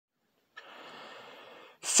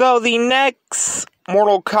So the next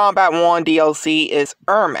Mortal Kombat 1 DLC is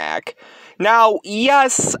Ermac. Now,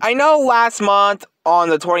 yes, I know last month on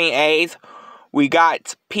the 28th, we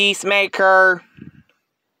got Peacemaker.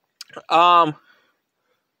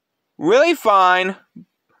 Really fun.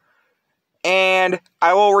 And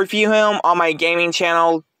I will review him on my gaming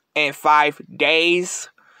channel in 5 days.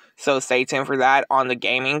 So stay tuned for that on the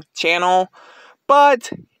gaming channel.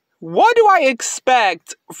 But what do I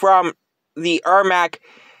expect from the Ermac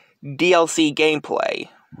DLC gameplay?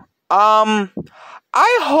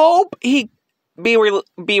 I hope he be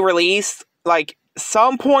released like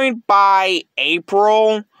some point by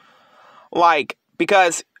April. Like,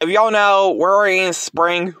 because if y'all know, we're already in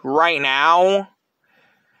spring right now.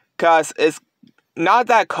 Because it's not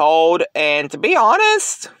that cold, and to be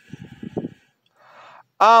honest,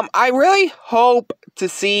 I really hope to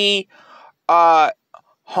see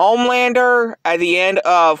Homelander at the end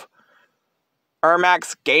of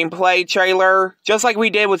Ermac's gameplay trailer, just like we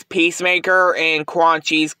did with Peacemaker and Quan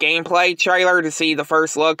Chi's gameplay trailer to see the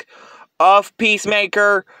first look of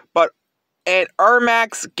Peacemaker. But in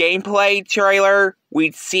Ermac's gameplay trailer,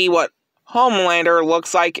 we'd see what Homelander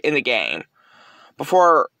looks like in the game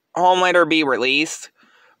before Homelander be released.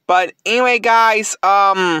 But anyway, guys,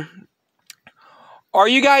 are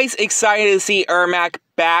you guys excited to see Ermac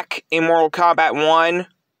back in Mortal Kombat 1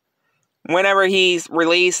 whenever he's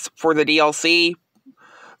released for the DLC?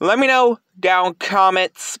 Let me know down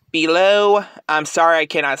comments below. I'm sorry I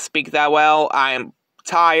cannot speak that well. I'm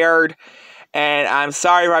tired, and I'm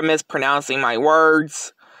sorry if I'm mispronouncing my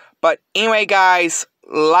words. But anyway, guys,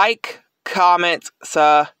 like, comment,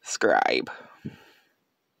 subscribe.